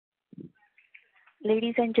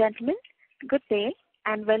Ladies and gentlemen, good day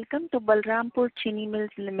and welcome to Balrampur Chini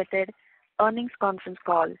Mills Limited earnings conference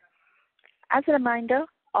call. As a reminder,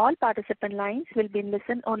 all participant lines will be in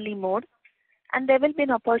listen-only mode and there will be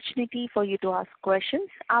an opportunity for you to ask questions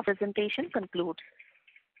after the presentation concludes.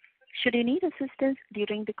 Should you need assistance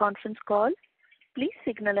during the conference call, please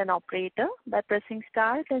signal an operator by pressing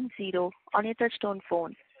star then 0 on your touchtone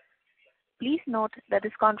phone. Please note that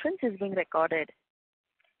this conference is being recorded.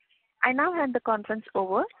 I now hand the conference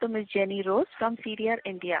over to Ms. Jenny Rose from CDR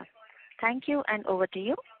India. Thank you and over to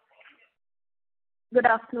you. Good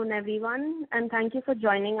afternoon everyone and thank you for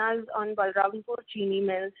joining us on Balrampur Chini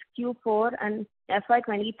Mills Q4 and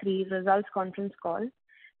FY23 results conference call.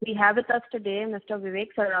 We have with us today Mr. Vivek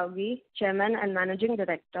Saraogi, Chairman and Managing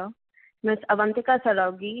Director, Ms. Avantika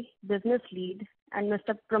Saraogi, Business Lead, and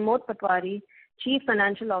Mr. Pramod Patwari, Chief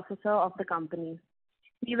Financial Officer of the company.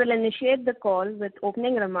 We will initiate the call with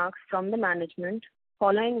opening remarks from the management,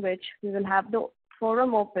 following which we will have the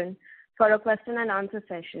forum open for a question and answer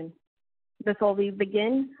session. Before we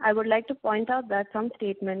begin, I would like to point out that some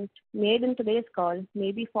statements made in today's call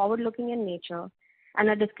may be forward-looking in nature, and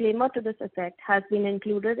a disclaimer to this effect has been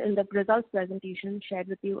included in the results presentation shared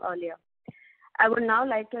with you earlier. I would now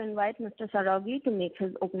like to invite Mr. Saraogi to make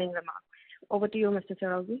his opening remarks. Over to you, Mr.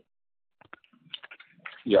 Saraogi.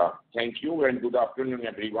 Yeah, thank you and good afternoon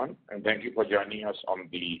everyone, and thank you for joining us on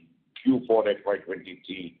the Q4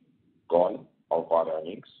 FY23 call of our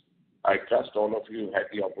earnings. I trust all of you had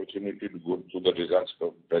the opportunity to go through the results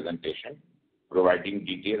presentation, providing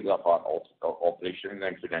details of our operational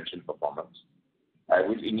and financial performance. I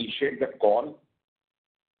will initiate the call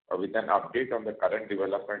with an update on the current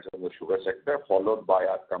developments of the sugar sector, followed by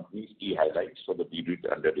our company's key highlights for the period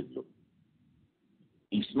under review.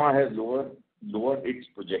 ISMA has lowered its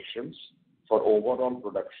projections for overall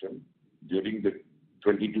production during the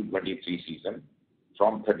 22-23 season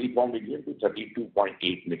from 34 million to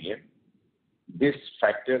 32.8 million. This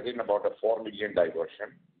factors in about a 4 million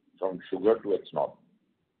diversion from sugar to ethanol.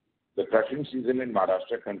 The crushing season in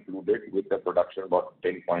Maharashtra concluded with a production of about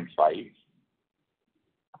 10.5.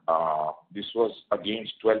 This was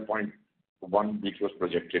against 12.1 which was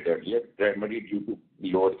projected earlier, primarily due to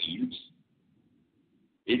lower yields.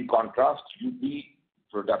 In contrast, UP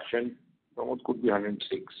production could be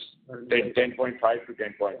 106, 10.5 to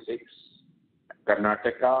 10.6.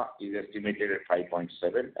 Karnataka is estimated at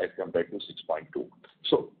 5.7 as compared to 6.2.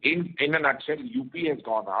 So in a nutshell, UP has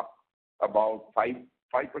gone up about 5%,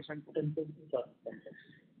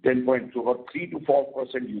 10.2, about 3 to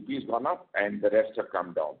 4% UP has gone up and the rest have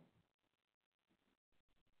come down.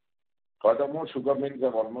 Furthermore, sugar mills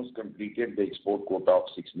have almost completed the export quota of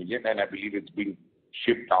 6 million, and I believe it's been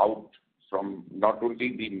shipped out from not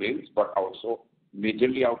only the mills but also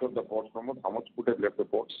majorly out of the ports. How much could have left the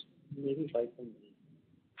ports? Maybe 5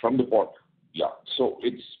 from the port. Yeah. So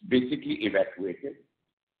it's basically evacuated.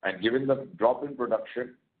 And given the drop in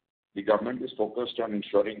production, the government is focused on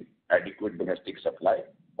ensuring adequate domestic supply.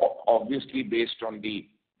 Obviously, based on the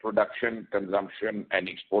production, consumption, and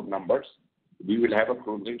export numbers, we will have a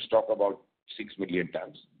closing stock about 6 million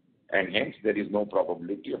tons. And hence, there is no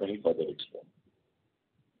probability of any further export.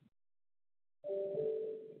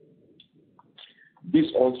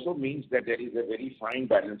 This also means that there is a very fine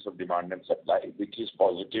balance of demand and supply, which is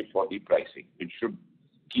positive for the pricing. It should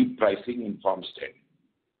keep pricing in firm stead.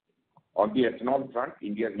 On the ethanol front,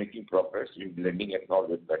 India is making progress in blending ethanol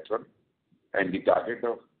with petrol, and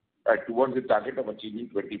towards the target of achieving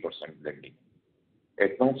 20% blending.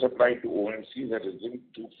 Ethanol supply to OMCs has risen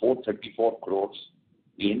to 434 crores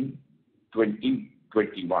in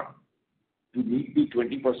 2021. To meet the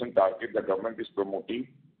 20% target, the government is promoting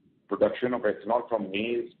production of ethanol from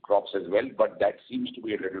maize crops as well, but that seems to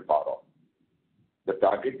be a little far off. The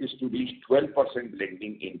target is to reach 12%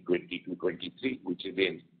 blending in 22-23, which is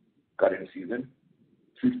the current season,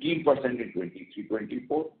 15% in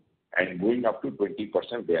 23-24, and going up to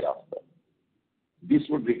 20% thereafter. This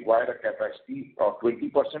would require a capacity, or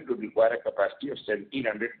 20% would require a capacity of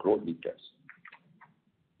 1,700 crore liters.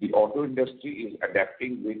 The auto industry is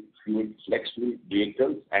adapting with flex fuel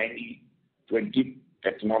vehicles, and 20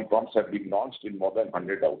 ethanol pumps have been launched in more than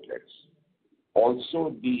 100 outlets.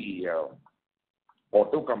 Also, the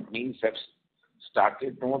auto companies have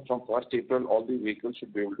started from 1st April, all the vehicles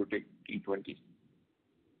should be able to take T20.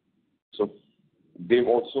 So they've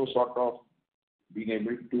also sort of been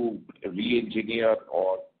able to re-engineer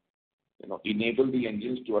or enable the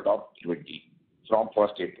engines to adopt 20 from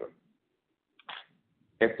 1st April.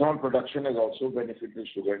 Ethanol production has also benefited the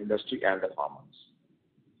sugar industry and the farmers.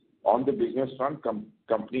 On the business front,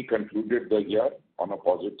 company concluded the year on a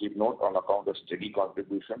positive note on account of steady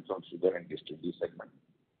contribution from sugar and distillery segment.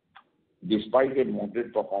 Despite a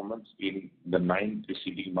moderate performance in the 9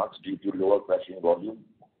 preceding months due to lower crushing volume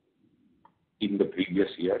in the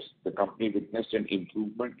previous years, the company witnessed an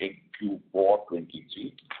improvement in Q4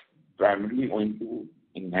 23, primarily owing to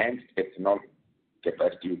enhanced ethanol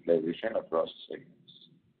capacity utilization across segments.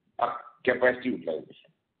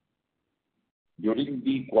 During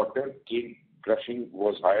the quarter, cane crushing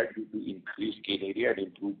was higher due to increased cane area and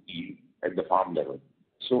improved yield at the farm level.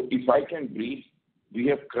 So if I can brief, we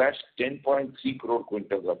have crushed 10.3 crore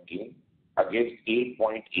quintals of cane against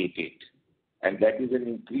 8.88, and that is an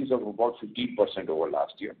increase of about 15% over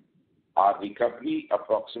last year. Our recovery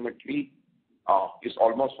approximately is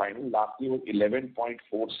almost final. Last year was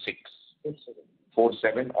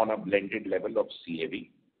 11.47 on a blended level of CAV.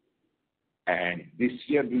 And this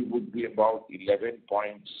year we would be about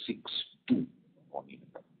 11.62 on it.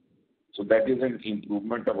 So that is an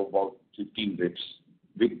improvement of about 15 bps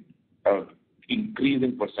with an increase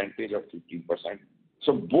in percentage of 15%.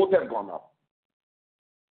 So both have gone up.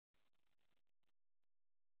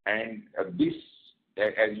 And this,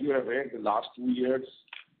 as you are aware, the last 2 years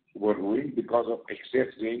were ruined because of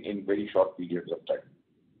excess rain in very short periods of time.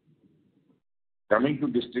 Coming to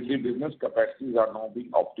distillery business, capacities are now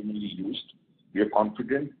being optimally used. We are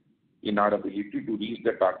confident in our ability to reach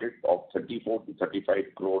the target of 34 to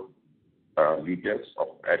 35 crore liters of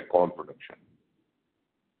alcohol production.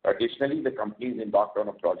 Additionally, the company is embarked on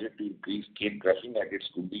a project to increase cane crushing at its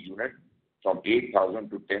Kundi unit from 8,000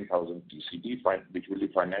 to 10,000 TCD, which will be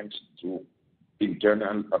financed through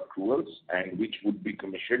internal accruals and which would be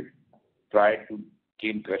commissioned prior to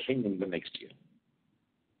cane crushing in the next year.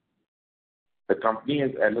 The company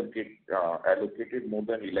has allocated more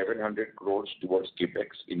than 1,100 crores towards capex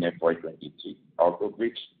in FY23, out of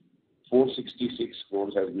which 466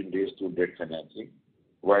 crores has been raised through debt financing,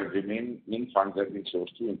 while remaining funds have been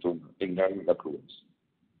sourced through internal accruals.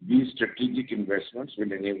 These strategic investments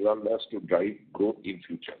will enable us to drive growth in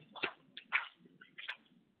future.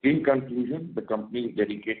 In conclusion, the company is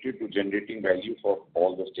dedicated to generating value for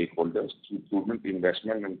all the stakeholders through prudent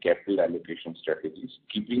investment and capital allocation strategies.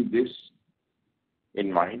 Keeping this in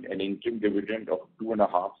mind, an interim dividend of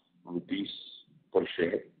 2.5 rupees per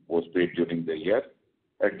share was paid during the year.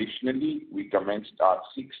 Additionally, we commenced our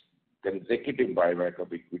 6th consecutive buyback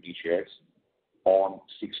of equity shares on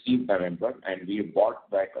 16th November, and we have bought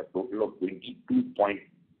back a total of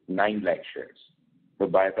 22.9 lakh shares. The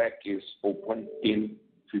buyback is open till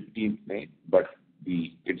 15th May, but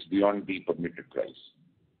it's beyond the permitted price.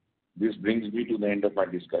 This brings me to the end of my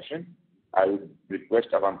discussion. I would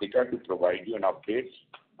request Avantika to provide you an update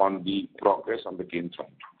on the progress on the cane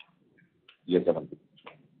front. Yes, Avantika.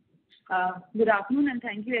 Good afternoon, and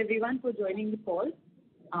thank you everyone for joining the call.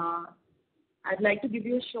 I'd like to give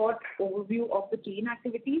you a short overview of the cane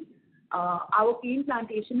activities. Our cane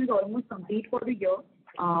plantation is almost complete for the year.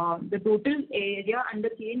 The total area under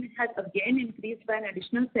cane has again increased by an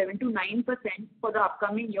additional 7 to 9% for the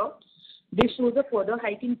upcoming year. This shows a further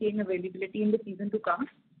hike in cane availability in the season to come.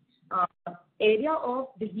 Area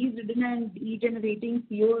of disease-ridden and degenerating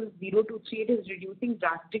CO0238 is reducing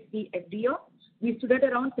drastically every year. We stood at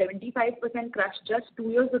around 75% crush just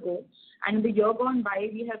 2 years ago, and in the year gone by,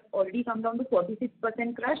 we have already come down to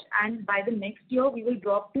 46% crush, and by the next year, we will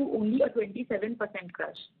drop to only a 27%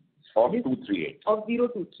 crush. Of 238. Of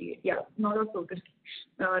 0238, yeah, not of total.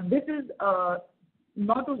 This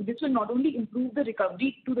will not only improve the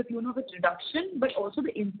recovery to the tune of its reduction, but also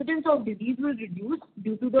the incidence of disease will reduce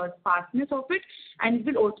due to the sparseness of it, and it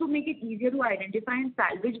will also make it easier to identify and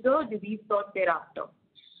salvage the disease plot thereafter.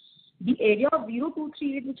 The area of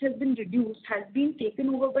 0238 which has been reduced has been taken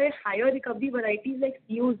over by higher recovery varieties like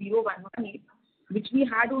CO0118, which we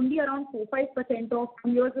had only around 4-5% of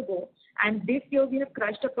 2 years ago, and this year we have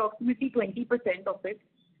crushed approximately 20% of it,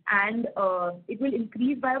 and it will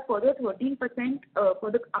increase by a further 13% for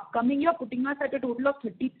the upcoming year, putting us at a total of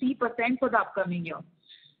 33% for the upcoming year.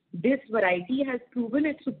 This variety has proven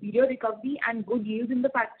its superior recovery and good yields in the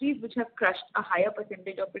factories which have crushed a higher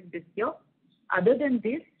percentage of it this year. Other than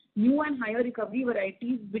this, new and higher recovery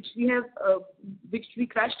varieties which we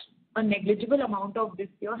crushed a negligible amount of this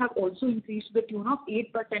year have also increased to the tune of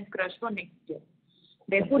 8% crush for next year.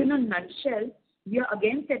 Therefore, in a nutshell, we are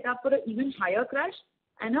again set up for an even higher crush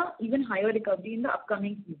and an even higher recovery in the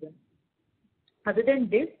upcoming season. Other than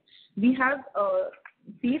this, we have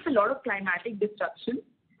faced a lot of climatic disruption,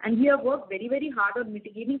 and we have worked very, very hard on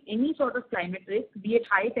mitigating any sort of climate risk, be it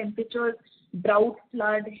high temperatures, drought,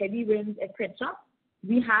 flood, heavy winds, etc.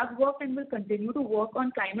 We have worked and will continue to work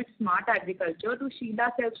on climate smart agriculture to shield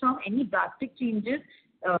ourselves from any drastic changes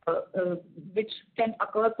which can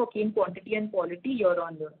occur for cane quantity and quality year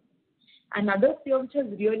on year. Another sphere which has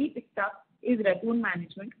really picked up is ratoon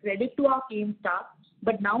management. Credit to our cane staff,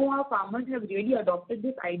 but now our farmers have really adopted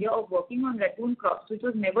this idea of working on ratoon crops, which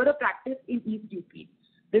was never a practice in East UP.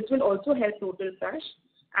 This will also help total crush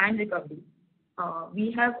and recovery.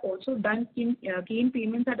 We have also done cane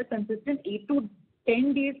payments at a consistent 8 to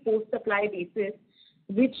 10 days post-supply basis,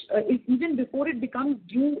 which is even before it becomes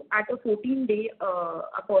due at a 14-day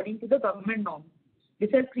according to the government norm. This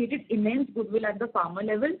has created immense goodwill at the farmer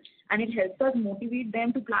level, and it helps us motivate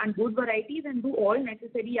them to plant good varieties and do all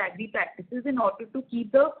necessary agri practices in order to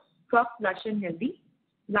keep the crop lush and healthy.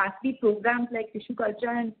 Lastly, programs like tissue culture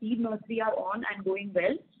and seed nursery are on and going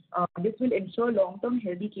well. This will ensure long-term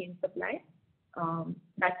healthy cane supply.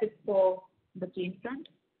 That's it for the cane front.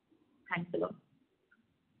 Thanks a lot.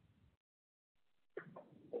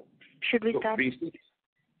 Should we start?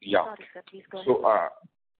 Yeah. Sorry, sir. Please go ahead.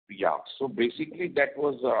 So basically that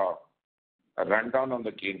was a rundown on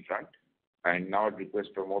the cane front, and now I'd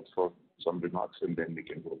request Pramod for some remarks, and then we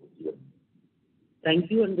can go with you.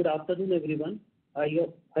 Thank you and good afternoon, everyone. I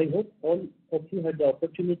hope all of you had the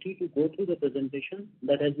opportunity to go through the presentation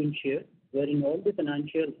that has been shared, wherein all the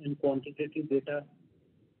financial and quantitative data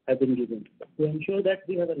have been given. To ensure that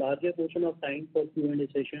we have a larger portion of time for Q&A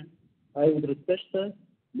session, I would request the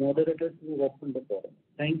moderator to open the forum.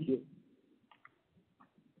 Thank you.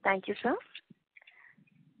 Thank you, sir.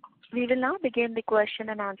 We will now begin the question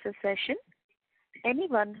and answer session.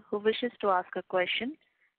 Anyone who wishes to ask a question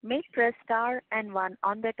may press star and 1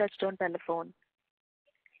 on their touchtone telephone.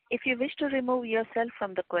 If you wish to remove yourself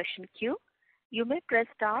from the question queue, you may press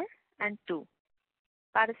star and 2.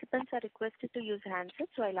 Participants are requested to use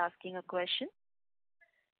handsets while asking a question.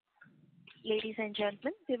 Ladies and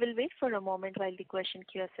gentlemen, we will wait for a moment while the question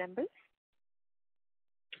queue assembles.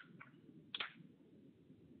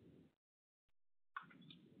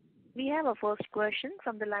 We have a first question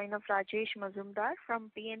from the line of Rajesh Mazumdar from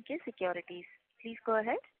PNK Securities. Please go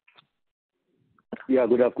ahead. Yeah,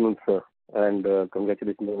 good afternoon, sir, and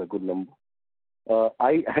congratulations on a good number.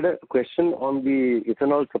 I had a question on the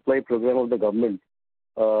ethanol supply program of the government.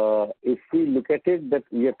 If we look at it, that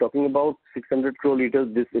we are talking about 600 crore liters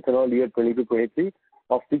this ethanol year 22-23,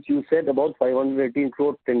 of which you said about 518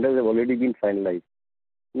 crore tenders have already been finalized.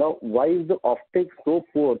 Now, why is the offtake so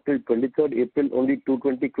poor? Till 23rd April, only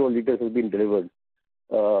 220 crore liters has been delivered.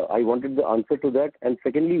 I wanted the answer to that. And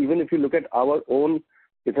secondly, even if you look at our own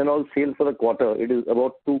ethanol sales for the quarter, it is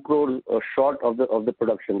about 2 crore short of the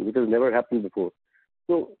production, which has never happened before.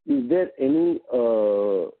 So, is there any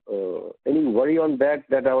worry on that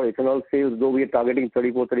our ethanol sales, though we are targeting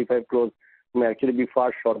 34-35 crores, may actually be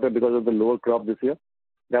far shorter because of the lower crop this year?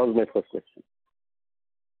 That was my first question.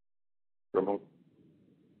 Pramod.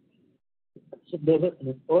 So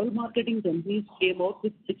the oil marketing companies came out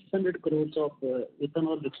with 600 crores of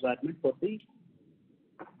ethanol requirement for the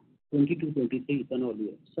 22-23 ethanol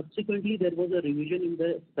year. Subsequently, there was a revision in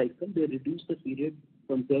the cycle. They reduced the period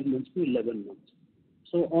from 12 months to 11 months.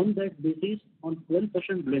 So on that basis, on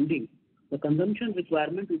 12% blending, the consumption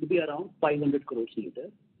requirement would be around 500 crores liter.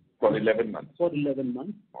 For 11 months. For 11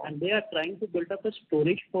 months. Oh. And they are trying to build up a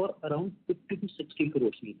storage for around 50 to 60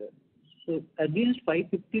 crores liter. So against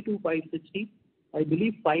 550 to 560, I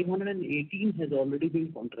believe 518 has already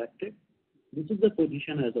been contracted. This is the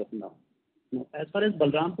position as of now. Now, as far as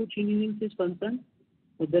Balrampur Chini Mills is concerned,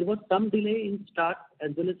 so there was some delay in start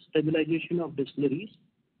as well as stabilization of distilleries.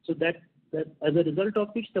 So that as a result of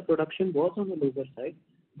which the production was on the lower side.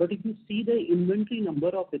 But if you see the inventory number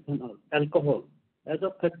of ethanol, alcohol, as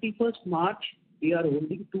of 31st March, we are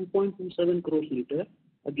holding 2.27 crores liter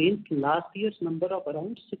against last year's number of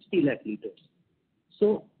around 60 lakh liters.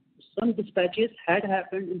 So some dispatches had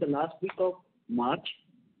happened in the last week of March,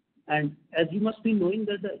 and as you must be knowing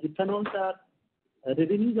that the ethanol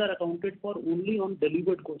revenues are accounted for only on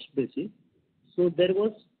delivered cost basis. So there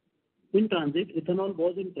was in transit, ethanol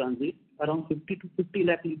was in transit around 50 to 50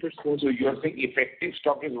 lakh liters. So you are saying effective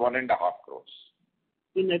stock is 1.5 crores.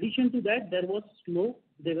 In addition to that, there was slow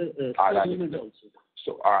movement also.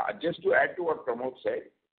 So just to add to what Pramod said,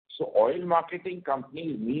 so oil marketing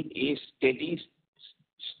companies need a steady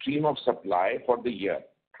stream of supply for the year.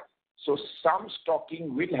 So some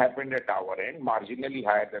stocking will happen at our end, marginally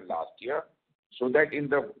higher than last year, so that in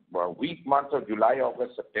the weak months of July,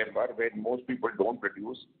 August, September, when most people don't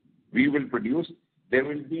produce, we will produce. There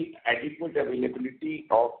will be adequate availability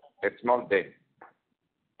of ethanol then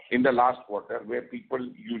in the last quarter where people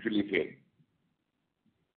usually fail.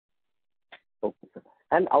 Okay, sir.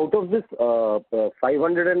 And out of this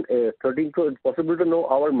 513 crore, it's possible to know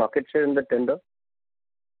our market share in the tender?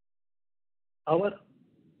 Our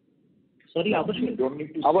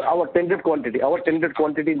tendered quantity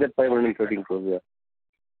in that 513 crores, yeah.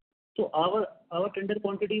 So our tender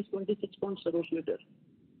quantity is 26.0 liter.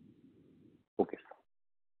 Okay.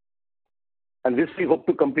 And this we hope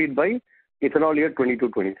to complete by ethanol year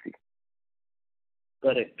 22-23.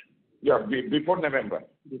 Correct. Yeah, before November.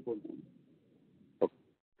 Okay.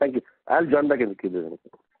 Thank you. I'll join back in the queue.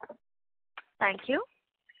 Thank you.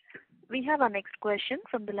 We have our next question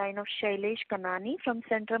from the line of Shailesh Kanani from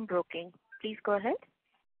Centrum Broking. Please go ahead.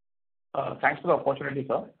 Thanks for the opportunity,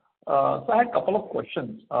 sir. So I had a couple of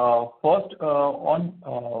questions. First, on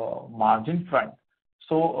margin front.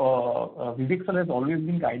 So Vivek sir has always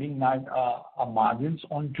been guiding that our margins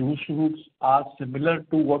on juice routes are similar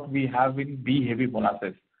to what we have in B-heavy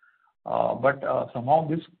molasses. But somehow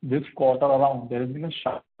this quarter around, there has been a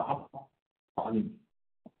sharp margin.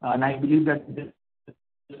 And I believe that this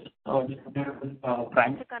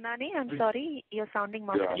Mr. Kanani, I'm sorry, you're sounding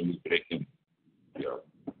muffled. Yeah, he's breaking. Yeah.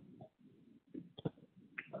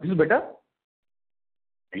 This is better?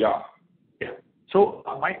 Yeah. Yeah. So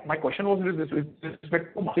my question was with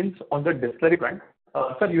respect to margins on the distillery front.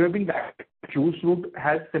 Sir, you have been that juice route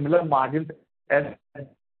has similar margins as.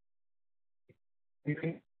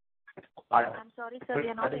 I'm sorry, sir, we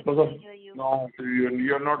are not able to hear you. No,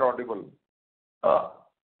 you're not audible.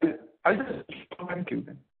 I'll just come back to you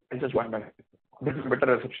then. I'll just wind back. This is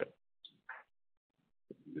better reception.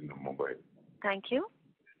 In the mobile. Thank you.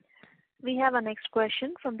 We have our next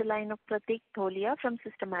question from the line of Pratik Tholia from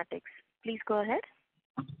Systematics. Please go ahead.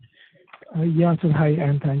 Yeah, sir. Hi,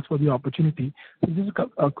 and thanks for the opportunity. So just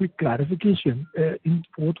a quick clarification. In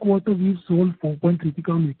fourth quarter, we sold 4.33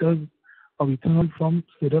 crore liters of ethanol from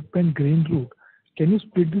syrup and grain route. Can you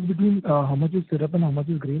split this between how much is syrup and how much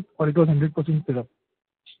is grain? Or it was 100% syrup?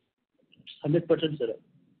 100% syrup.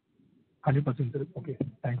 100% syrup. Okay,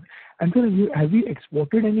 thanks. And sir, have you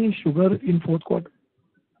exported any sugar in fourth quarter?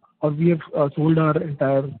 Or we have sold our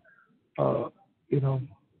entire,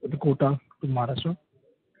 the quota to Maharashtra?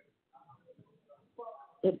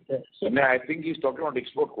 No, I think he's talking about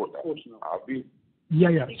export quota.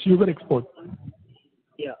 Yeah, sugar export.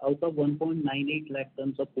 Yeah, out of 1.98 lakh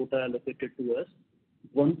tons of quota allocated to us,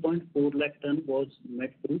 1.4 lakh ton was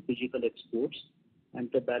met through physical exports,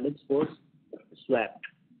 and the balance was swapped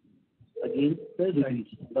against the release,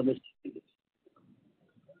 domestic release.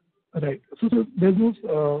 Right. So there's no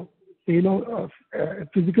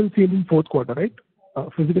physical sale in fourth quarter, right?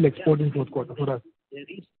 Physical export in fourth quarter for us. There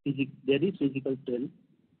is physical sale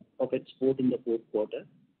of export in the fourth quarter.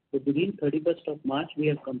 So between 31st of March, we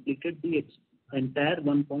have completed the entire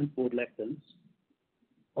 1.4 lakh tons.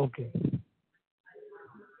 Okay.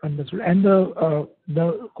 Understood. And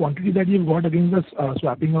the quantity that you've got against the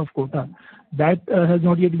swapping of quota, that has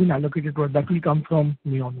not yet been allocated to us. That will come from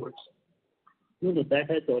May onwards. No, that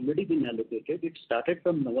has already been allocated. It started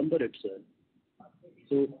from November itself.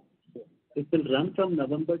 So it will run from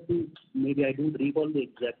November to maybe I don't recall the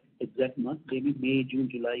exact month, maybe May, June,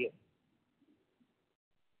 July.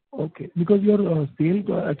 Okay, because your sale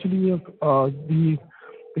actually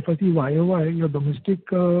if I see YOY, your domestic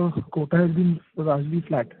quota has been largely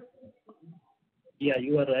flat. Yeah,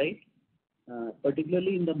 you are right.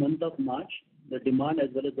 Particularly in the month of March, the demand as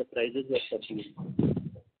well as the prices were subdued.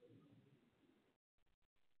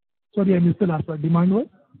 Sorry, I missed the last part. Demand was?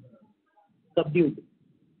 Subdued.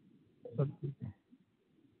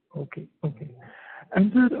 Okay.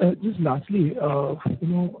 And sir, just lastly, a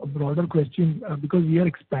broader question, because we are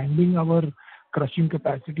expanding our crushing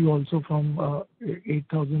capacity also from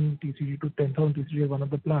 8,000 TCD to 10,000 TCD at one of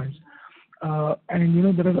the plants.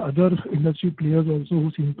 And, there are other industry players also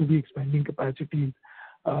who seem to be expanding capacity.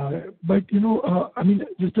 But,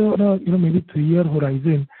 just on a, maybe 3-year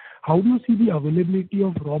horizon, how do you see the availability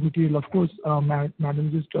of raw material? Of course,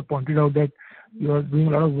 Madam just pointed out that you are doing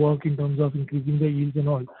a lot of work in terms of increasing the yields and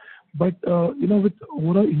all. But, with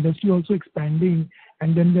overall industry also expanding,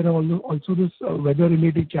 and then there are also this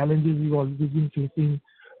weather-related challenges we've always been facing,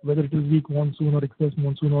 whether it is weak monsoon or excess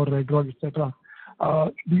monsoon or red rot, etc.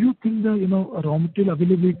 Do you think the, raw material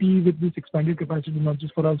availability with this expanded capacity, not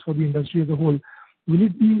just for us, for the industry as a whole, will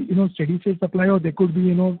it be, steady state supply, or there could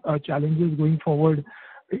be, challenges going forward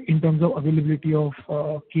in terms of availability of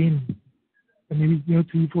cane, maybe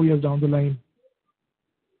 3-4 years down the line?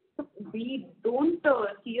 We don't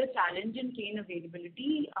see a challenge in cane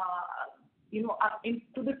availability.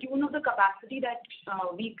 To the tune of the capacity that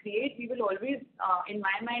we create, we will always, in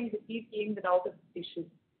my mind, receive cane without a issue.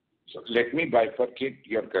 So let me bifurcate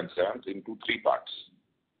your concerns into 3 parts.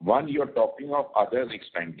 One, you're talking of others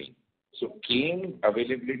expanding. So cane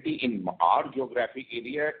availability in our geographic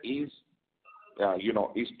area is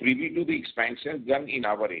privy to the expansion done in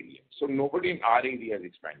our area. So nobody in our area is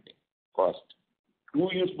expanding. First. Two,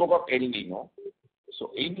 you spoke of El Nino.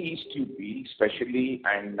 So in East UP, especially,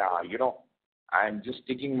 and I'm just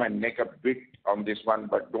sticking my neck a bit on this one,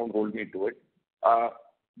 but don't hold me to it.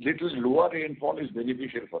 Little lower rainfall is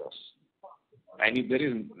beneficial for us. And if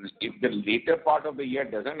the later part of the year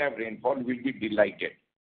doesn't have rainfall, we'll be delighted.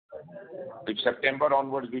 If September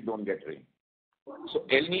onwards we don't get rain. So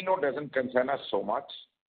El Nino doesn't concern us so much.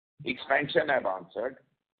 Expansion I've answered.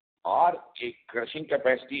 Our crushing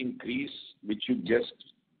capacity increase, which you just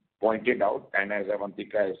pointed out, and as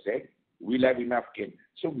Avantika has said, we'll have enough cane.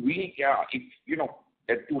 So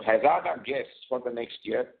to hazard a guess for the next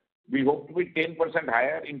year, we hope to be 10%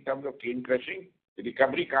 higher in terms of cane crushing. The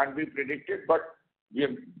recovery can't be predicted, but we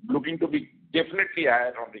are looking to be definitely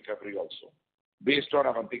higher on recovery also, based on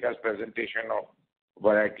Avantika's presentation of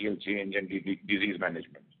varietal change and disease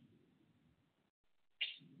management.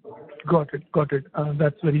 Got it.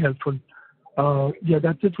 That's very helpful.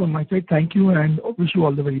 That's it from my side. Thank you and wish you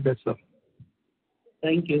all the very best, sir.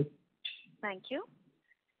 Thank you. Thank you.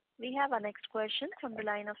 We have our next question from the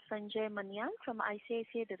line of Sanjay Manyal from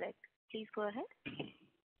ICICI Direct. Please go ahead.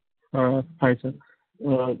 Hi, sir.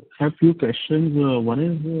 I have few questions. One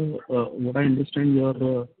is, what I understand,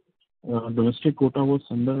 your domestic quota was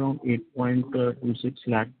somewhere around 8.26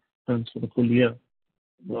 lakh tons for the full year,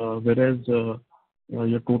 whereas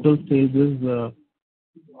your total sales is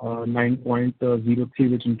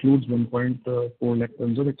 9.03, which includes 1.4 lakh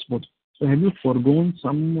tons of exports. So have you foregone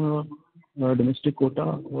some domestic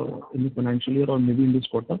quota in the financial year or maybe in this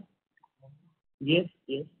quarter? Yes.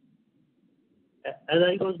 As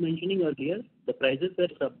I was mentioning earlier, the prices were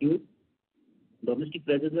subdued. Domestic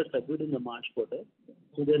prices were subdued in the March quarter,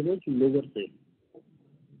 so there was lower sale.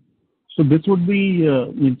 So this would be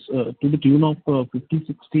to the tune of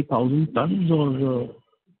 50,000-60,000 tons, or?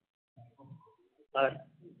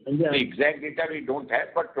 The exact data we don't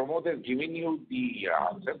have, but Pramod has given you the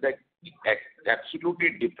answer that at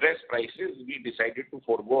absolutely depressed prices, we decided to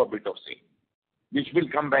forego a bit of sale, which will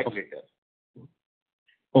come back later.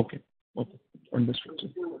 Okay.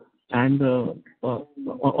 Understood. And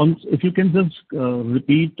if you can just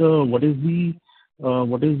repeat what is the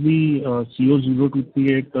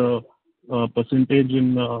CO0238 percentage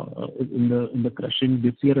in the crushing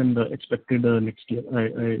this year and expected next year.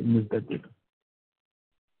 I missed that data.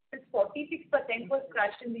 46% was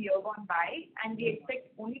crushed in the year gone by, and we expect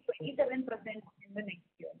only 27% in the next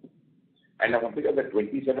year. And I want to get the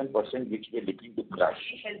 27% which we are looking to crush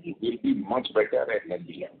will be much better and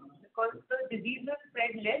healthy. Yes, because the disease will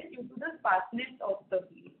spread less due to the sparseness of the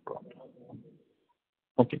field.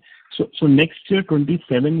 Okay. So next year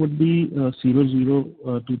 27 would be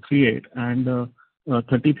 00238 and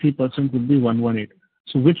 33% would be 118.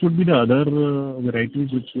 So which would be the other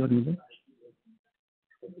varieties which you are using?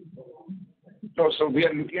 So we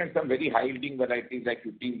are looking at some very high yielding varieties like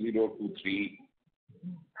 15023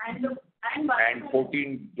 and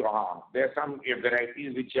 14. There are some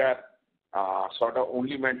varieties which are sort of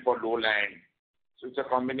only meant for lowland. So it's a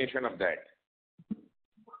combination of that.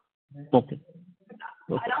 Okay.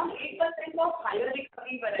 Around 8% of higher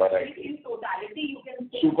recovery varieties in totality, you can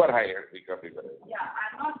say. Super higher recovery varieties. Yeah,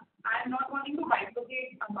 I'm not wanting to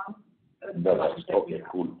bifurcate among the rest. Okay,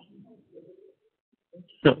 cool.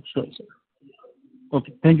 Sure.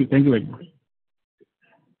 Okay, thank you very much.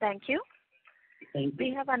 Thank you.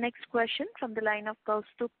 We have our next question from the line of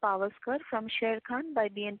Kaustubh Pawaskar from Sharekhan by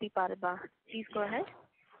BNP Paribas. Please go ahead.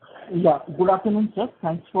 Yeah, good afternoon, sir.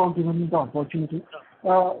 Thanks for giving me the opportunity.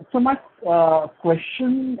 So my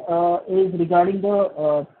question is regarding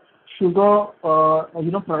the sugar,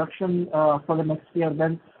 production for the next year.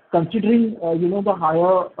 Then, considering the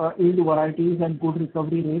higher yield varieties and good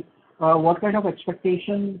recovery rate, what kind of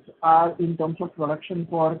expectations are in terms of production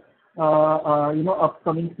for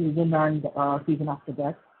upcoming season and season after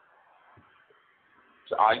that?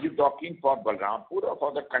 So are you talking for Balrampur or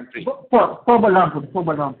for the country? For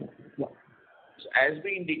Balrampur. Yeah. So as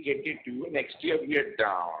we indicated to you, next year we are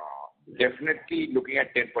definitely looking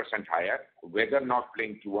at 10% higher, whether not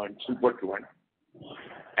playing truant, super truant,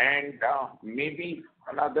 and maybe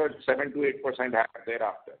another 7 to 8% higher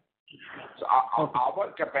thereafter. So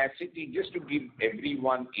our capacity, just to give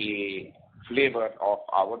everyone a flavor of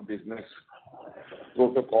our business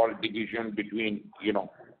protocol division between,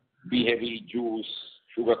 B-heavy, juice,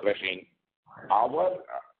 sugar crushing, our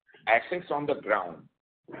assets on the ground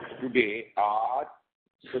today are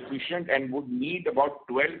sufficient and would need about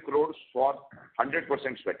 12 crores for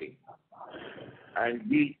 100% sweating. and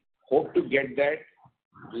we hope to get that.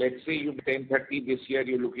 Let's say you 10-30 this year,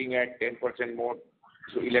 you're looking at 10% more,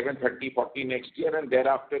 so 11-30-40 next year, and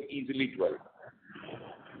thereafter easily 12.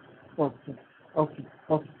 Okay.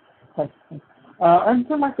 Thanks. And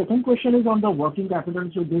so my second question is on the working capital.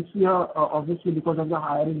 So this year, obviously because of the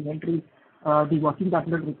higher inventory, the working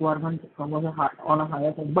capital requirement was on a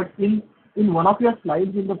higher side. But in one of your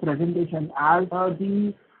slides in the presentation, as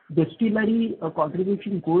the distillery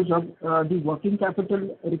contribution goes up, the working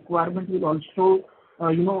capital requirement will also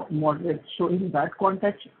moderate. So in that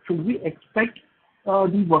context, should we expect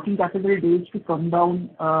the working capital days to come down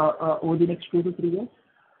over the next 2 to 3 years?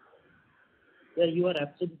 Yeah, you are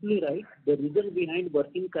absolutely right. The reason behind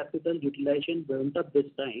working capital utilization went up this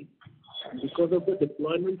time because of the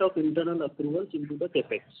deployment of internal accruals into the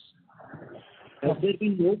capex. Had there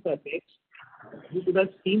been no capex, you could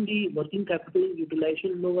have seen the working capital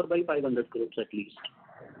utilization lower by 500 crores at least.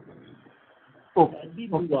 As we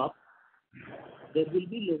move up, there will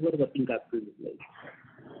be lower working capital utilization.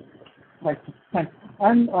 Right. Thanks.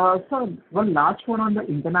 And sir, one last one on the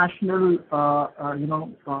international,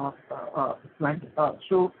 front.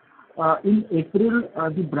 So in April,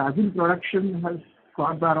 the Brazil production has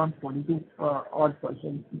gone by around 42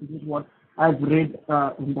 odd%. This is what I've read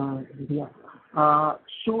in the media.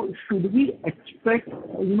 So should we expect,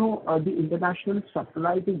 the international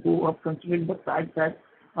supply to go up, considering the fact that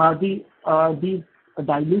the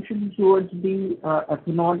dilution towards the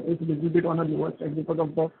ethanol is a little bit on a lower side because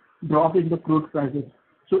of the drop in the crude prices.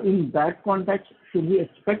 So in that context, should we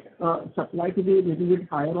expect supply to be a little bit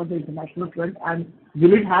higher on the international front, and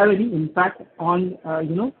will it have any impact on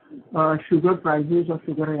sugar prices or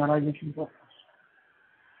sugar realization for us?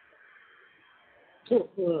 So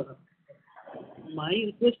my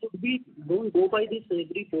request would be, don't go by this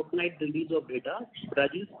every fortnight release of data.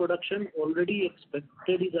 Brazil's production already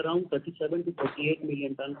expected is around 37 to 38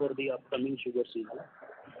 million ton for the upcoming sugar season.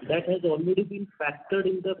 That has already been factored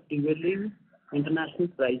in the prevailing international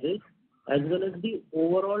prices, as well as the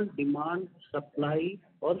overall demand, supply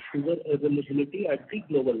or sugar availability at the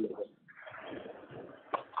global level.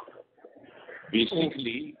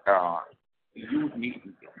 Basically, you need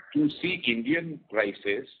to see Indian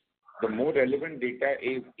prices. The more relevant data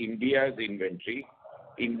is India's inventory,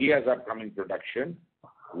 India's upcoming production,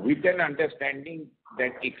 with an understanding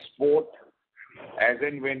that export, as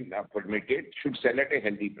and when permitted, should sell at a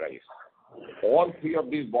healthy price. All three of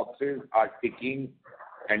these boxes are ticking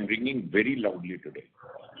and ringing very loudly today.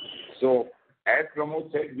 So, as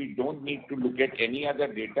Pramod said, we don't need to look at any other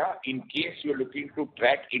data in case you're looking to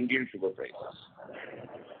track Indian sugar prices.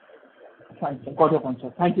 Thank you. Got your point,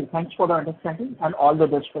 sir. Thank you. Thanks for the understanding, and all the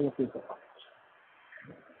best for your future.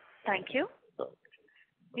 Thank you.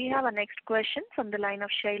 We have a next question from the line of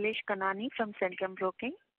Shailesh Kanani from Centrum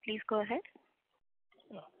Broking. Please go ahead.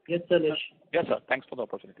 Yes, Shailesh. Yes, sir. Thanks for the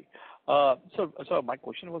opportunity. So my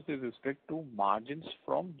question was with respect to margins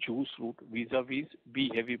from juice route vis-a-vis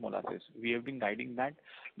B-heavy molasses. We have been guiding that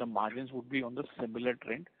the margins would be on the similar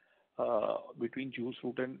trend between juice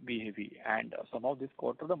route and B-heavy. And somehow this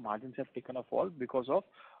quarter the margins have taken a fall because of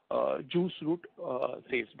juice route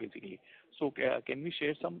sales basically. So can we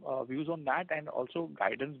share some views on that and also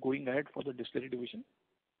guidance going ahead for the distillery division?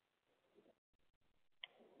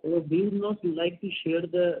 We would not like to share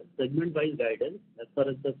the segment-wise guidance as far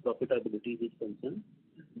as the profitability is concerned,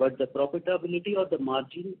 but the profitability or the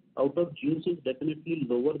margin out of juice is definitely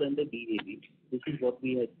lower than the B-heavy. This is what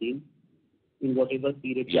we have seen in whatever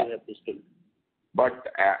period we have distilled. But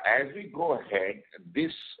as we go ahead,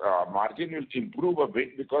 this margin will improve a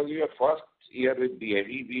bit because your first year with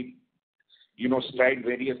B-heavy, we tried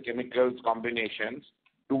various chemicals combinations.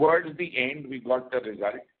 Towards the end, we got the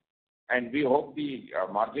result. And we hope the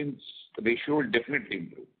margins ratio will definitely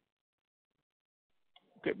improve.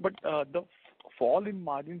 Okay, but the fall in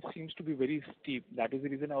margins seems to be very steep. That is the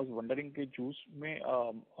reason I was wondering, the juice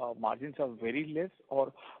margins are very less,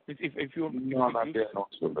 or if you no, they are not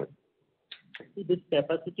so bad. These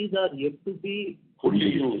capacities are yet to be fully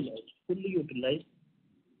used.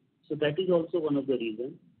 So that is also one of the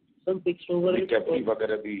reasons. Some fixed overhead. Plant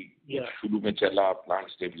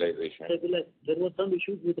stabilization. There were some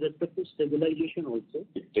issues with respect to stabilization also.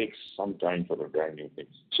 It takes some time for the brand new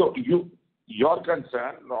things. So your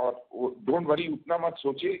concern, or don't worry, utna mat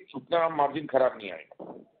soche, utna margin kharab nahi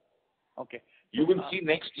aayega. Okay. You will see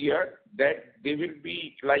next year that they will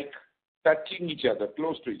be like touching each other,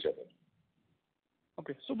 close to each other.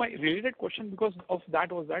 Okay. So my related question because of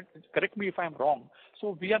that was that, correct me if I'm wrong.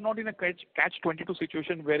 So we are not in a catch-22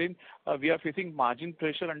 situation wherein we are facing margin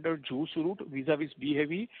pressure under juice route vis-a-vis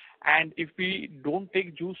B-heavy, and if we don't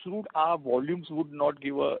take juice route, our volumes would not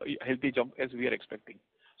give a healthy jump as we are expecting.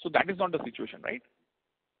 So that is not the situation, right?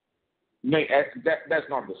 No, that's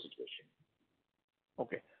not the situation.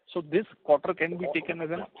 Okay. So this quarter can be taken as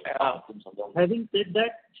an... having said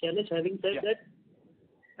that, that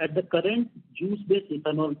at the current juice-based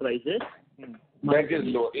ethanol prices, margin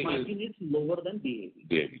is lower than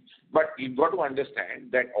BAV. But you've got to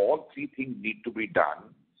understand that all three things need to be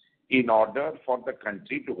done in order for the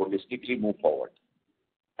country to holistically move forward.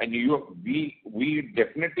 And we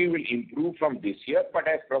definitely will improve from this year, but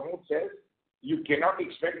as Pramod says, you cannot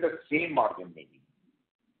expect the same margin maybe.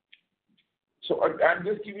 So I'm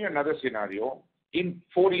just giving you another scenario. In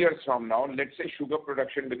 4 years from now, let's say sugar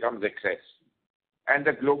production becomes excess and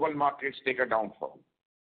the global markets take a downfall.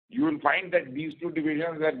 You will find that these two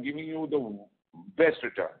divisions are giving you the best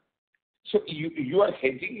return. So you are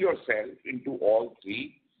hedging yourself into all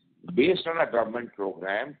three based on a government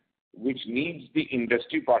program which needs the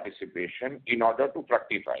industry participation in order to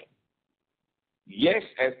fructify. Yes,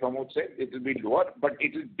 as Pramod said, it will be lower, but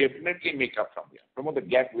it will definitely make up from here. Pramod, the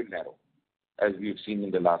gap will narrow, as we've seen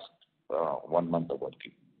in the last 1 month of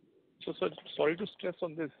working. So, sir, sorry to stress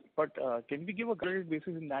on this, but can we give a credit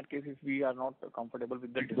basis in that case if we are not comfortable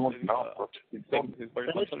with the don't know. We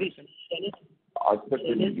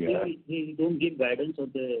don't give guidance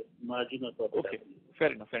on the margin or profit. Okay,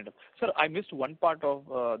 fair enough. Sir, I missed one part of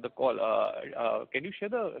the call. Can you share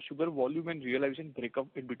the sugar volume and realization breakup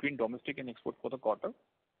in between domestic and export for the quarter?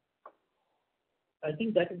 I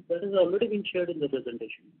think that has already been shared in the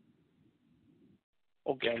presentation.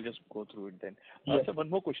 Okay, I'll just go through it then. Yes. So one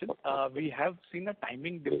more question. We have seen a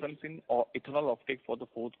timing difference in ethanol offtake for the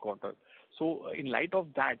fourth quarter. So in light of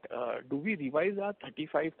that, do we revise our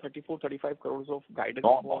 34-35 crores of guidance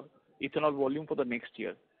for ethanol volume for the next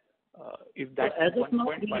year? If that as of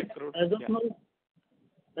 1.5 crores.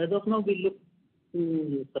 As of now, we look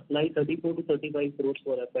to supply 34 to 35 crores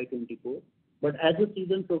for FY24. But as the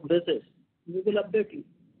season progresses, we will update you.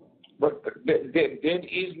 But there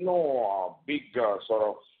is no big sort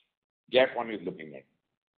of gap one is looking at.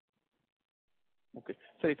 Okay.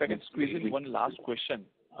 Sir, if I can squeeze in one last question.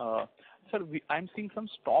 Sir, I'm seeing some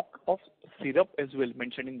stock of syrup as well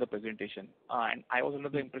mentioned in the presentation. And I was under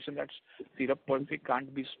the impression that syrup per se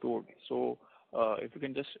can't be stored. So if you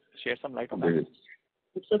can just share some light on that.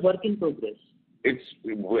 It's a work in progress. It's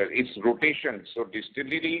rotation. So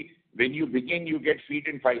distillery, when you begin, you get feed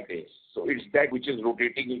in 5 days. So it's that which is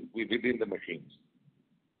rotating within the machines.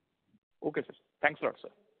 Okay, sir. Thanks a lot, sir.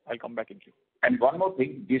 I'll come back in queue. And one more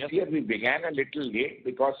thing, this year we began a little late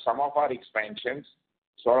because some of our expansions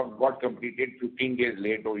sort of got completed 15 days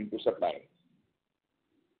late owing to supply.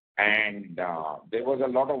 And there was a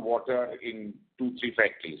lot of water in 2-3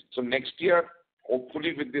 factories. So next year,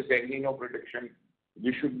 hopefully with this El Nino prediction,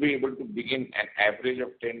 we should be able to begin an average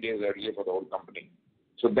of 10 days earlier for the whole company.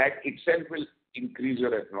 So that itself will increase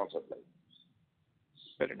your ethanol supply.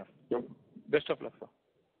 Fair enough. Yep. Best of luck, sir.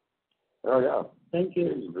 Oh, yeah. Thank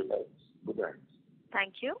you. Good night.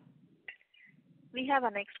 Thank you. We have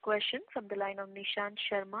our next question from the line of Nishant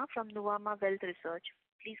Sharma from Nuvama Wealth Research.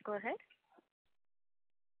 Please go ahead.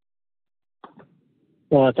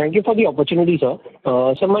 Thank you for the opportunity, sir.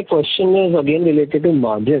 So my question is again related to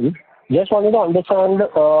margin. Just wanted to understand,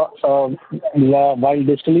 while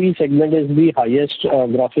distillery segment is the highest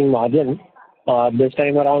grossing margin, this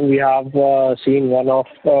time around we have seen one of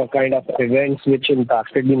kind of events which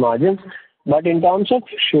impacted the margins. But in terms of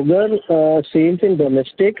sugar sales in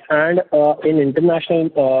domestic and in international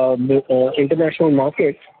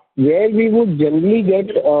market, where we would generally get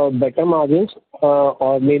better margins,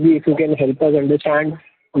 or maybe if you can help us understand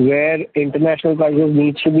where international prices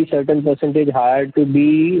needs to be certain percentage higher to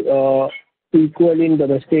be equal in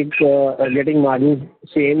domestic, getting margins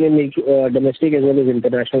same in domestic as well as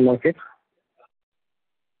international market.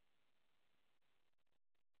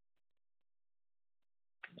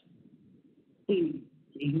 See,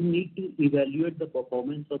 you need to evaluate the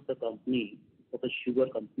performance of the company, of a sugar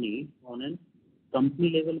company, on a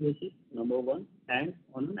company level basis, number one, and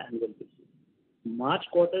on an annual basis. March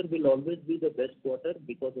quarter will always be the best quarter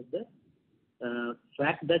because of the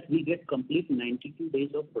fact that we get complete 92 days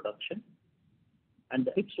of production, and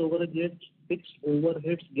the fixed overheads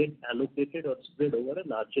get allocated or spread over a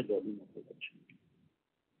larger volume of production.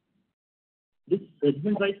 This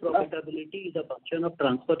segment-wise profitability is a function of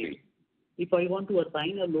transfer rate. If I want to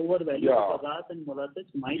assign a lower value to bagasse and molasses,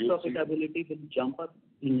 my profitability will jump up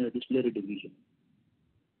in the distillery division.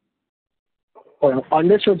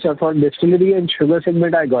 Understood, sir. For distillery and sugar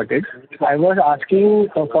segment, I got it. I was asking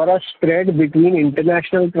for a spread between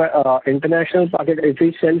international market, if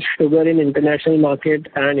we sell sugar in international market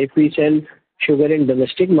and if we sell sugar in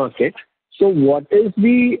domestic market. So what is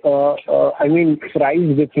the,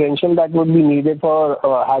 price differential that would be needed for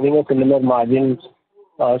having a similar margin?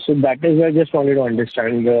 So that is why I just wanted to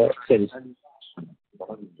understand the sense.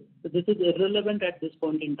 So this is irrelevant at this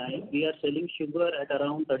point in time. We are selling sugar at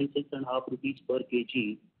around 36.5 rupees per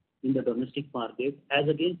kg in the domestic market, as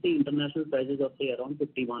against the international prices of say around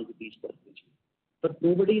 51 rupees per kg. But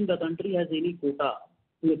nobody in the country has any quota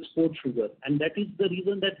to export sugar, and that is the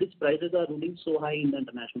reason that these prices are running so high in the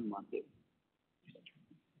international market.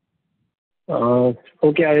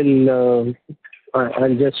 Okay,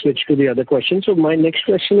 I'll just switch to the other question. So my next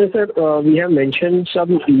question is that we have mentioned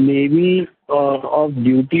some levy of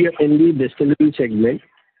duty in the distillery segment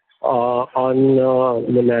on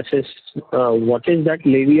molasses. What is that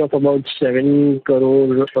levy of about 7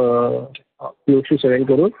 crore, close to 7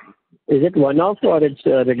 crore? Is it one-off or it's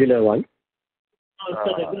a regular one? No, it's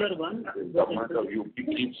a regular one. The government of UP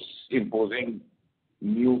keeps imposing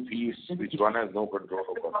new fees which one has no control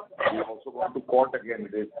over. We also want to court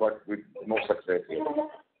against this, but with no success yet.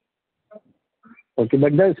 Okay,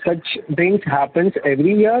 but does such things happens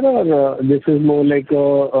every year, or this is more like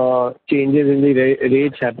changes in the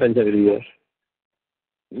rates happens every year?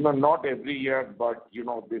 No, not every year, but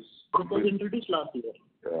this. It was introduced last year.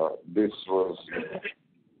 This was.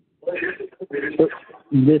 So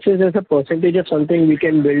this is as a percentage of something we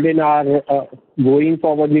can build in our going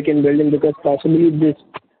forward. We can build in, because possibly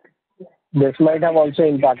this might have also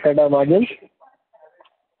impacted our margins.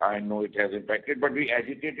 I know it has impacted, but we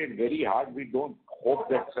agitated very hard. We don't hope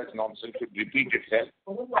that such nonsense should repeat itself.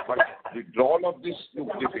 But withdrawal of this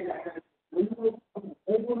looks difficult.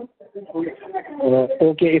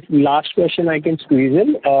 Okay, if last question I can squeeze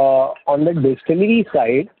in. On the distillery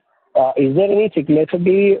side, is there any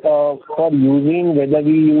cyclicity for using, whether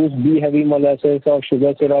we use B-heavy molasses or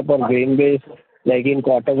sugar syrup or grain-based, like in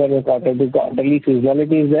quarter one or quarter two, quarterly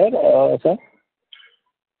seasonality is there, sir?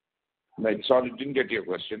 Sorry, didn't get your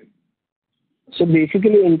question. So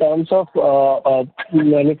basically, in terms of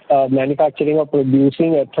manufacturing or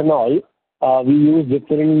producing ethanol, we use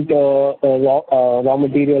different raw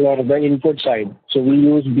material or the input side. So we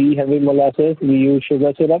use B-heavy molasses, we use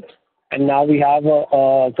sugar syrup, and now we have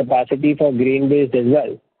a capacity for grain-based as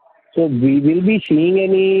well. So we will be seeing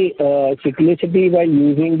any cyclicity while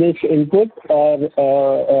using this input, or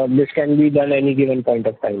this can be done any given point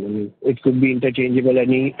of time? I mean, it could be interchangeable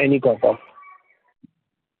any quarter.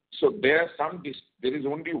 So there is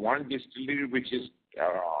only one distillery which is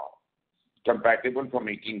compatible for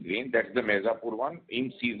making grain. That's the Mirzapur one.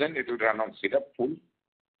 In season, it will run on syrup full.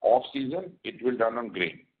 Off season, it will run on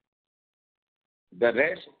grain. The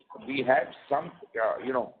rest, we have some,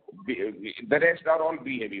 the rest are all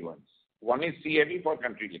B-heavy ones. One is C-heavy for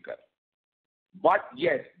country liquor. But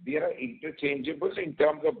yes, they are interchangeable in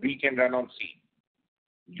terms of B can run on C.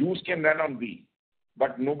 Juice can run on B.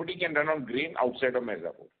 But nobody can run on grain outside of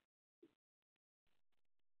Mirzapur.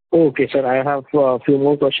 Okay, sir. I have a few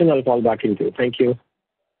more questions. I'll fall back into it. Thank you.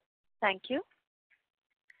 Thank you.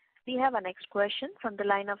 We have our next question from the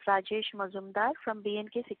line of Rajesh Mazumdar from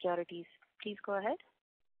B&K Securities. Please go ahead.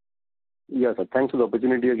 Yes, sir. Thanks for the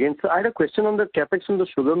opportunity again. So I had a question on the capex in the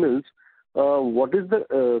sugar mills. What is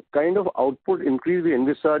the kind of output increase we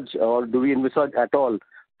envisage, or do we envisage at all,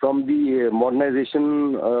 from the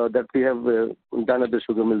modernization that we have done at the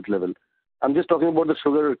sugar mills level? I'm just talking about the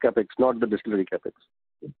sugar capex, not the distillery capex.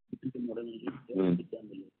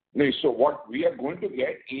 No, so what we are going to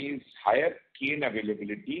get is higher cane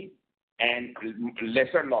availability and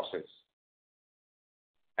lesser losses.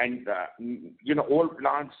 And, old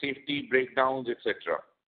plant safety breakdowns, etc.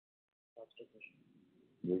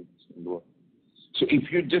 So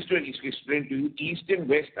if you just to explain to you, East and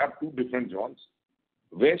West are two different zones.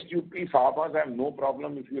 West UP farmers have no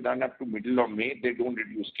problem if you run up to middle of May, they don't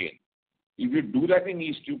reduce cane. If you do that in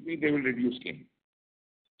East UP, they will reduce cane.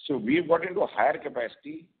 So we've got into a higher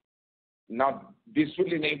capacity. Now, this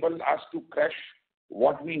will enable us to crush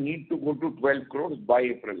what we need to go to 12 crores by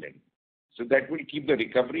April end. So that will keep the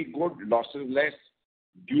recovery good, losses less,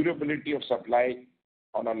 durability of supply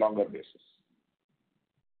on a longer basis.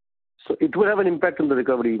 So it will have an impact on the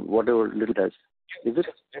recovery, whatever little it has. Is it?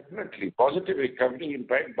 Definitely. Positive recovery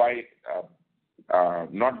impact by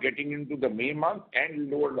not getting into the May month and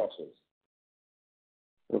lower losses.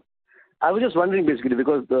 I was just wondering basically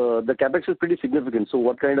because the capex is pretty significant. So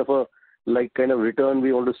what kind of return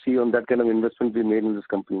we want to see on that kind of investment we made in this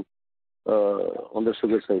company on the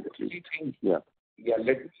sugar side at least? Yeah. Yeah,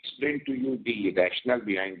 let me explain to you the rationale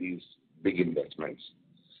behind these big investments.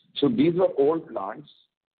 So these were old plants,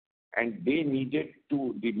 and they needed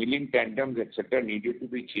to, the milling tandems, etc., needed to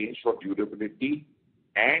be changed for durability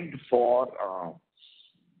and for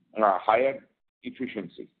higher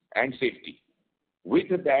efficiency and safety. With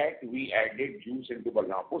that, we added juice into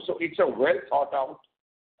Balrampur. So it's a well thought out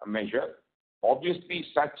measure. Obviously,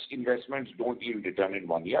 such investments don't yield return in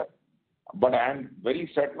 1 year, but I am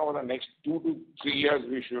very certain over the next 2 to 3 years,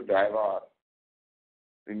 we should have our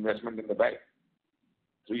investment in the bag.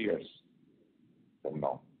 3 years from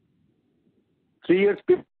now. 3 years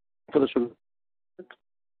for the sugar?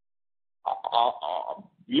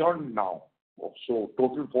 Beyond now. So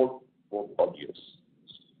total 4 years.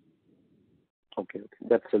 Okay,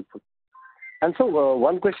 that's helpful. And so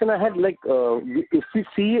one question I had, like, if we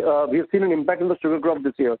see, we have seen an impact on the sugar crop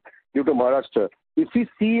this year due to Maharashtra. If we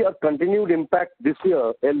see a continued impact this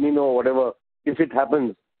year, El Nino, whatever, if it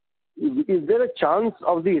happens, is there a chance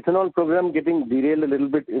of the ethanol program getting derailed a little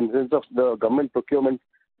bit in sense of the government procurement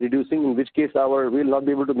reducing, in which case we'll not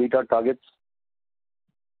be able to meet our targets?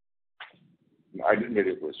 I didn't get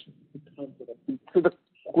your question. So the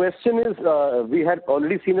question is, we had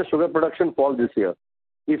already seen a sugar production fall this year.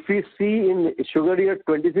 If we see in sugar year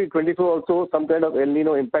 23-24 also some kind of El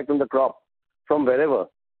Nino impact on the crop from wherever,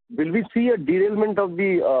 will we see a derailment of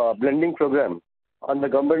the blending program on the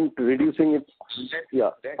government reducing its?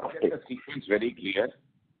 Let's get the sequence very clear.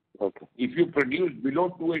 Okay. If you produce below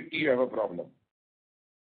 280, you have a problem.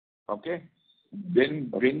 Okay?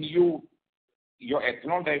 Then when your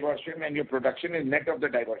ethanol diversion and your production is net of the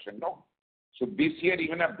diversion, no? So this year,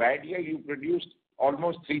 even a bad year, you produced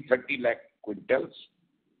almost 330 lakh quintals.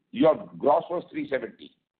 Your gross was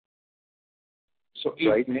 370. So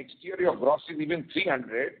if next year your gross is even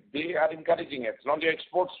 300, they are encouraging ethanol. Your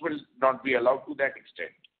exports will not be allowed to that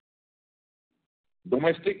extent.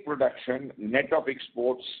 Domestic production, net of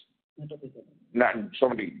exports,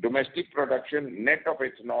 domestic production, net of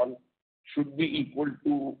ethanol should be equal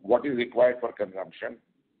to what is required for consumption.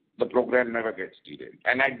 The program never gets derailed.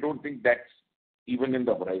 And I don't think that's even in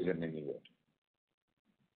the horizon anywhere.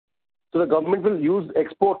 So the government will use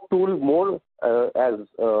export tool more as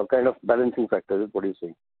kind of balancing factor, is what you're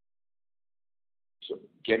saying? So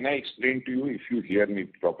can I explain to you, if you hear me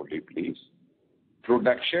properly, please?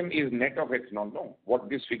 Production is net of ethanol, no? What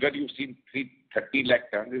this figure you've seen, 330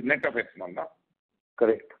 lakh tons, is net of ethanol, no?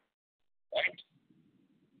 Correct. Right.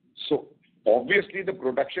 So obviously the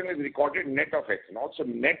production is recorded net of ethanol. So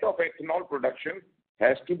net of ethanol production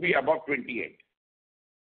has to be above 28.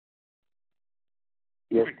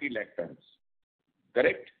 Yes. 20 lakh tons.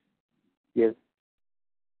 Correct? Yes.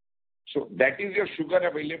 So that is your sugar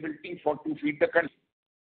availability to feed the country.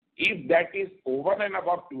 If that is over and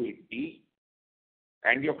above 280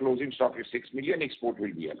 and your closing stock is 6 million, export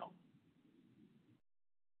will be allowed.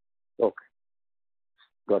 Okay.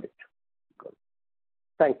 Got it.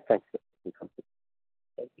 Thanks.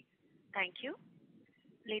 Thank you.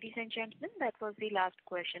 Ladies and gentlemen, that was the last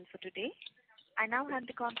question for today. I now hand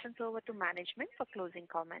the conference over to management for closing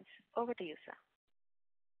comments. Over to you, sir.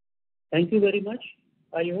 Thank you very much.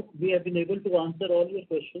 I hope we have been able to answer all your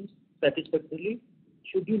questions satisfactorily.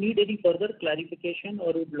 Should you need any further clarification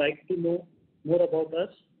or would like to know more about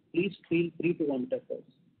us, please feel free to contact us.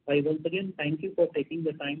 I once again thank you for taking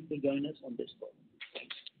the time to join us on this call.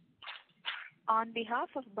 On behalf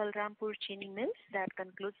of Balrampur Chini Mills, that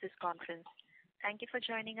concludes this conference. Thank you for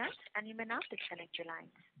joining us, and you may now disconnect your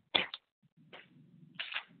lines.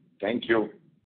 Thank you.